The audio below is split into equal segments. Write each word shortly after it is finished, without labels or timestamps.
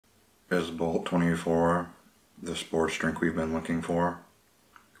Is Bolt 24 the sports drink we've been looking for?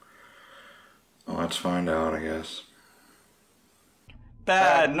 Well, let's find out, I guess.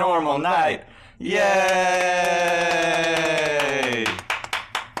 Bad normal night! Yay!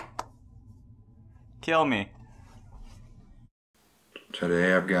 Kill me.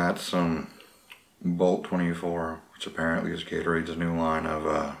 Today I've got some Bolt 24, which apparently is Gatorade's new line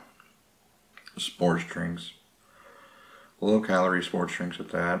of sports drinks. Low-calorie sports drinks at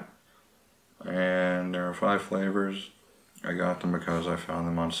that. And there are 5 flavors. I got them because I found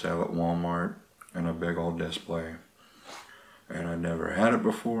them on sale at Walmart in a big old display. And I'd never had it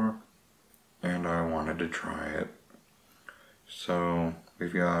before, and I wanted to try it. So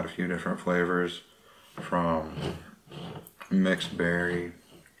we've got a few different flavors, from mixed berry,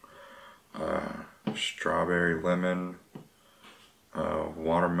 strawberry lemon,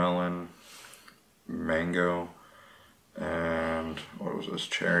 watermelon, mango, and what was this,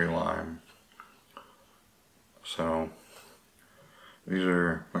 cherry lime. So these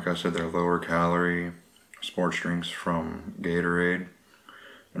are, like I said, they're lower calorie sports drinks from Gatorade,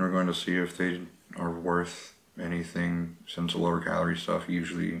 and we're going to see if they are worth anything, since the lower calorie stuff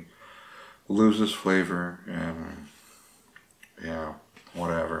usually loses flavor and yeah,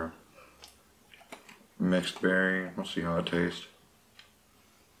 whatever. Mixed berry, let's see how it tastes.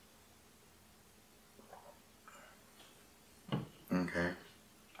 Okay,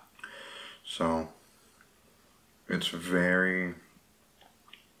 so it's very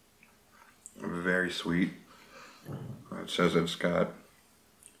sweet. It says it's got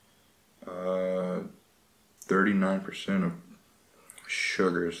 39% of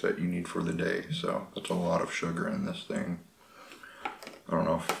sugars that you need for the day, so that's a lot of sugar in this thing. I don't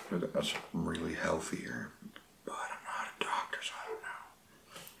know if that's really healthier, but I'm not a doctor, so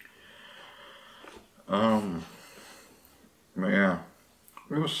I don't know. But yeah,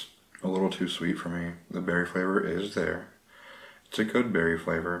 it was a little too sweet for me. The berry flavor is there. It's a good berry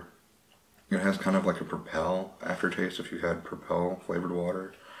flavor. It has kind of like a Propel aftertaste if you've had Propel flavored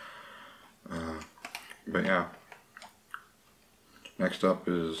water. But yeah. Next up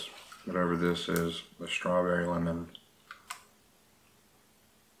is whatever this is, the strawberry lemon.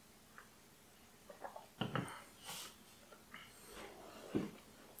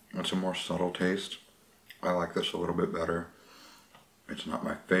 It's a more subtle taste. I like this a little bit better. It's not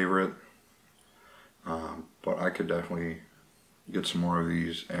my favorite, but I could definitely get some more of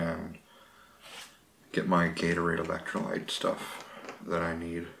these and get my Gatorade electrolyte stuff that I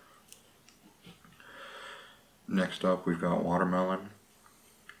need. Next up, we've got watermelon.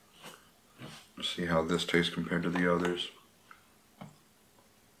 Let's see how this tastes compared to the others.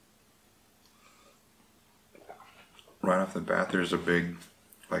 Right off the bat, there's a big,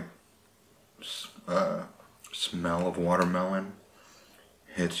 like, smell of watermelon.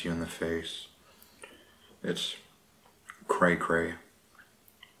 Hits you in the face. It's cray-cray.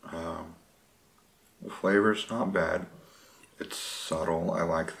 The flavor's not bad. It's subtle. I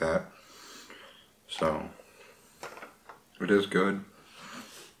like that. So it is good.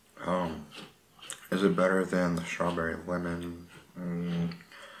 Is it better than the strawberry lemon?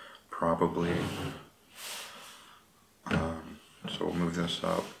 Probably. So we'll move this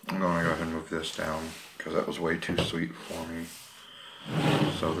up. I'm going to go ahead and move this down because that was way too sweet for me.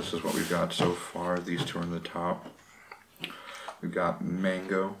 So this is what we've got so far. These two are in the top. We've got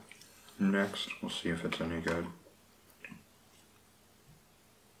mango next. We'll see if it's any good.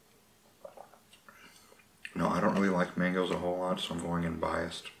 No, I don't really like mangoes a whole lot, so I'm going in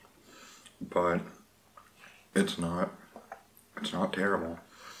biased. But it's not terrible.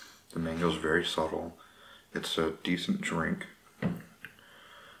 The mango's very subtle. It's a decent drink.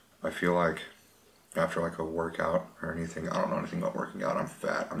 I feel like after like a workout or anything, I don't know anything about working out, I'm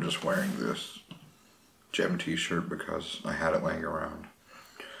fat. I'm just wearing this gym t-shirt because I had it laying around.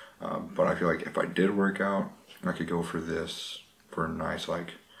 But I feel like if I did work out, I could go for this for a nice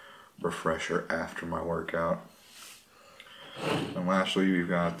like refresher after my workout. And lastly, we've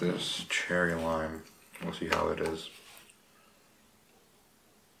got this cherry lime. We'll see how it is.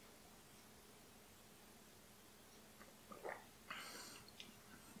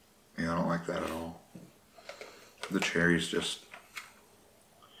 Yeah, I don't like that at all. The cherry's just,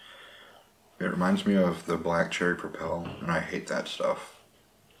 it reminds me of the black cherry Propel, and I hate that stuff.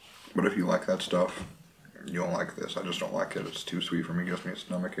 But if you like that stuff, you'll like this. I just don't like it. It's too sweet for me. It gives me a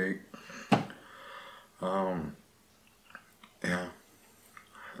stomach ache. Yeah,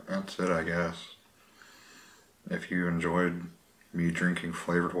 that's it, I guess. If you enjoyed me drinking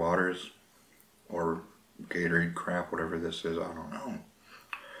flavored waters or Gatorade crap, whatever this is, I don't know.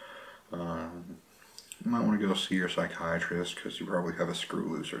 You might want to go see your psychiatrist because you probably have a screw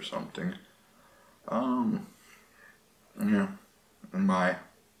loose or something. Yeah. And bye.